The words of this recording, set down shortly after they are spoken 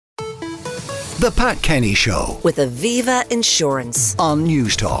The Pat Kenny Show with Aviva Insurance on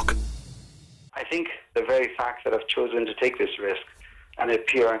News Talk. I think the very fact that I've chosen to take this risk and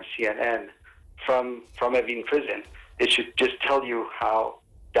appear on CNN from Evin prison, it should just tell you how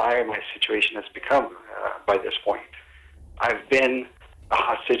dire my situation has become by this point. I've been a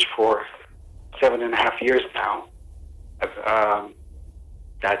hostage for 7.5 years now.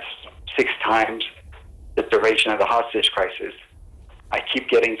 That's 6 times the duration of the hostage crisis. I keep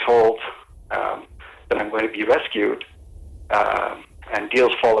getting told that I'm going to be rescued, and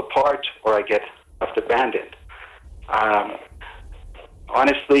deals fall apart or I get left abandoned.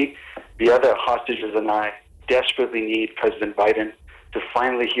 Honestly, the other hostages and I desperately need President Biden to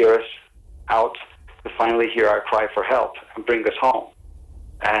finally hear us out, to finally hear our cry for help and bring us home.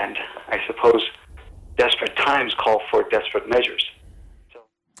 And I suppose desperate times call for desperate measures.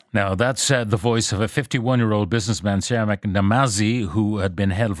 Now, that's the voice of a 51-year-old businessman, Siamak Namazi, who had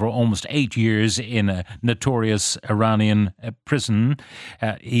been held for almost 8 years in a notorious Iranian prison.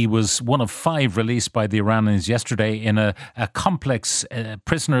 He was one of 5 released by the Iranians yesterday in a complex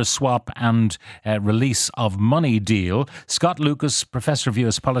prisoner swap and release of money deal. Scott Lucas, Professor of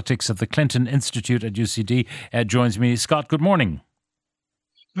US Politics at the Clinton Institute at UCD, joins me. Scott, good morning.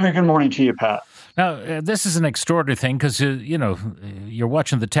 Very good morning to you, Pat. Now, this is an extraordinary thing because, you're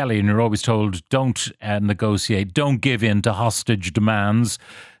watching the telly and you're always told don't negotiate, don't give in to hostage demands.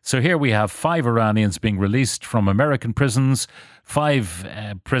 So here we have 5 Iranians being released from American prisons,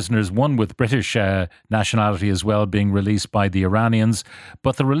 5 prisoners, one with British nationality as well, being released by the Iranians.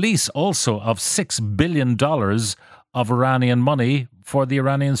 But the release also of $6 billion of Iranian money for the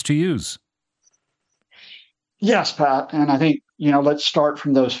Iranians to use. Yes, Pat. And I think, let's start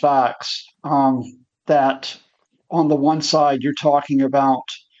from those facts. That on the one side, you're talking about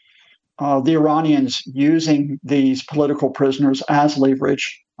the Iranians using these political prisoners as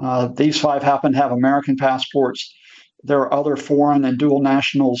leverage. These 5 happen to have American passports. There are other foreign and dual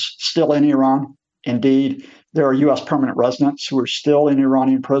nationals still in Iran. Indeed, there are U.S. permanent residents who are still in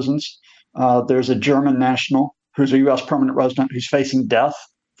Iranian prisons. There's a German national who's a U.S. permanent resident who's facing death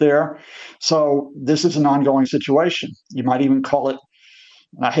there. So this is an ongoing situation. You might even call it,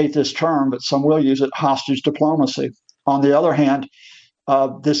 and I hate this term, but some will use it, hostage diplomacy. On the other hand,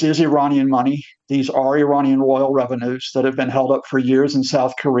 this is Iranian money. These are Iranian oil revenues that have been held up for years in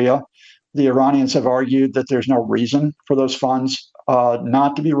South Korea. The Iranians have argued that there's no reason for those funds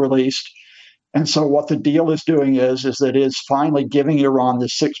not to be released. And so what the deal is doing is that it is finally giving Iran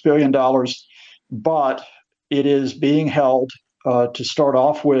this $6 billion, but it is being held to start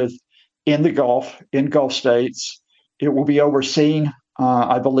off with in the Gulf, in Gulf states. It will be overseen,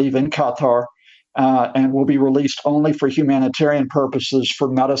 I believe, in Qatar, and will be released only for humanitarian purposes, for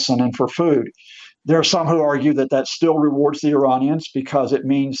medicine and for food. There are some who argue that that still rewards the Iranians because it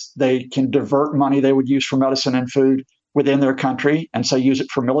means they can divert money they would use for medicine and food within their country and so use it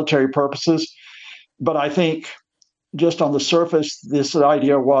for military purposes. But I think just on the surface, this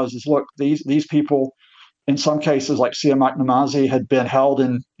idea is look, these people, in some cases, like Siamak Namazi, had been held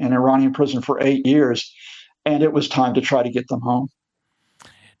in an Iranian prison for 8 years, and it was time to try to get them home.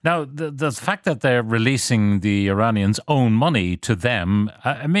 Now, the fact that they're releasing the Iranians' own money to them,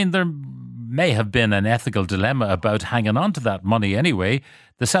 I mean, there may have been an ethical dilemma about hanging on to that money anyway.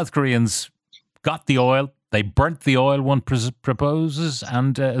 The South Koreans got the oil, they burnt the oil, one supposes,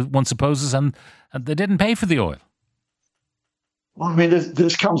 and they didn't pay for the oil. Well, I mean,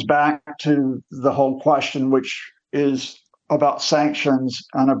 this comes back to the whole question, which is about sanctions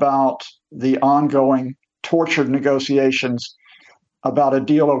and about the ongoing tortured negotiations about a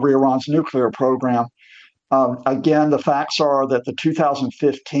deal over Iran's nuclear program. Again, the facts are that the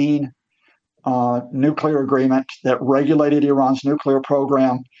 2015 nuclear agreement that regulated Iran's nuclear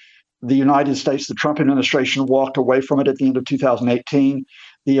program, the United States, the Trump administration walked away from it at the end of 2018.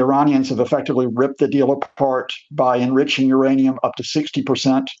 The Iranians have effectively ripped the deal apart by enriching uranium up to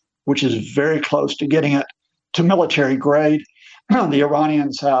 60%, which is very close to getting it to military grade. The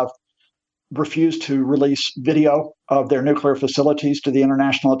Iranians have refused to release video of their nuclear facilities to the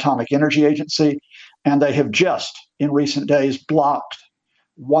International Atomic Energy Agency, and they have just, in recent days, blocked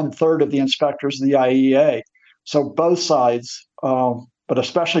 1/3 of the inspectors of the IAEA. So both sides, but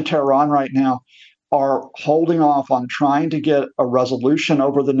especially Tehran right now, are holding off on trying to get a resolution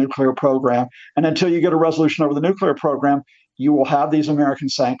over the nuclear program. And until you get a resolution over the nuclear program, you will have these American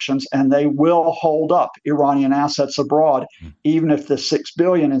sanctions, and they will hold up Iranian assets abroad, even if the $6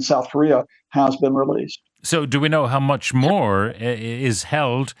 billion in South Korea has been released. So do we know how much more is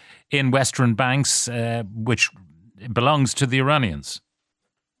held in Western banks, which belongs to the Iranians?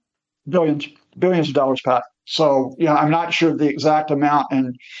 Billions of dollars, Pat. So, I'm not sure the exact amount,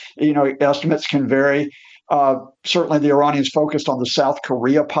 and, estimates can vary. Certainly, the Iranians focused on the South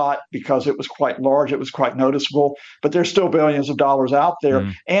Korea pot because it was quite large, it was quite noticeable, but there's still billions of dollars out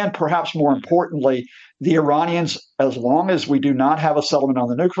there. And perhaps more importantly, the Iranians, as long as we do not have a settlement on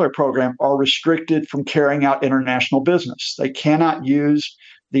the nuclear program, are restricted from carrying out international business. They cannot use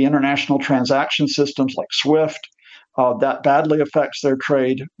the international transaction systems like SWIFT. That badly affects their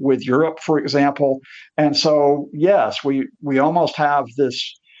trade with Europe, for example. And so, yes, we almost have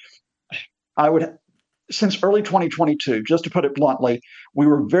this. Since early 2022, just to put it bluntly, we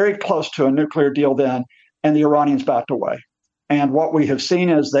were very close to a nuclear deal then, and the Iranians backed away. And what we have seen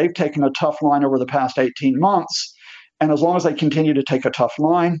is they've taken a tough line over the past 18 months. And as long as they continue to take a tough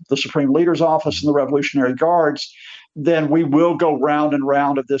line, the Supreme Leader's Office and the Revolutionary Guards, then we will go round and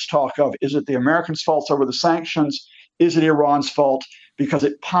round of this talk of, is it the Americans' faults over the sanctions? Is it Iran's fault? Because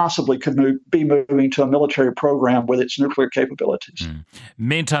it possibly could be moving to a military program with its nuclear capabilities.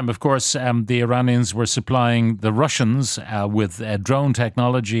 Meantime, of course, the Iranians were supplying the Russians with drone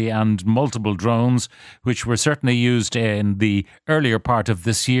technology and multiple drones, which were certainly used in the earlier part of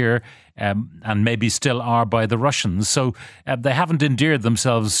this year and maybe still are by the Russians. So they haven't endeared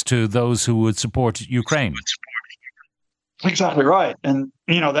themselves to those who would support Ukraine. Exactly right. And,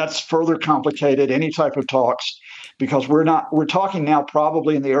 that's further complicated any type of talks, because we're talking now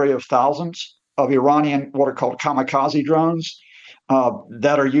probably in the area of thousands of Iranian, what are called kamikaze drones,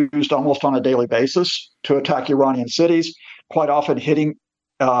 that are used almost on a daily basis to attack Iranian cities, quite often hitting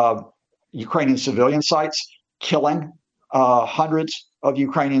Ukrainian civilian sites, killing hundreds of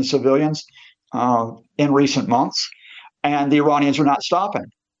Ukrainian civilians in recent months. And the Iranians are not stopping.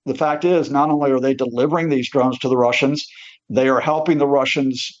 The fact is, not only are they delivering these drones to the Russians, they are helping the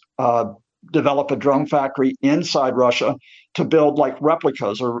Russians develop a drone factory inside Russia to build like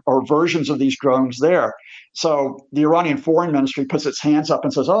replicas or versions of these drones there. So the Iranian Foreign Ministry puts its hands up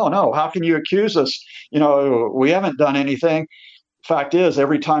and says, oh, no, how can you accuse us? We haven't done anything. Fact is,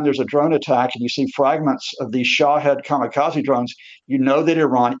 every time there's a drone attack and you see fragments of these Shahed kamikaze drones, you know that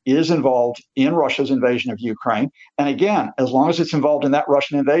Iran is involved in Russia's invasion of Ukraine. And again, as long as it's involved in that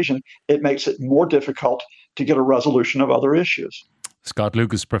Russian invasion, it makes it more difficult to get a resolution of other issues. Scott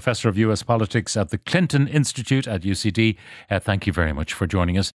Lucas, Professor of U.S. Politics at the Clinton Institute at UCD. Thank you very much for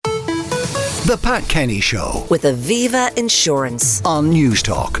joining us. The Pat Kenny Show with Aviva Insurance on News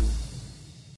Talk.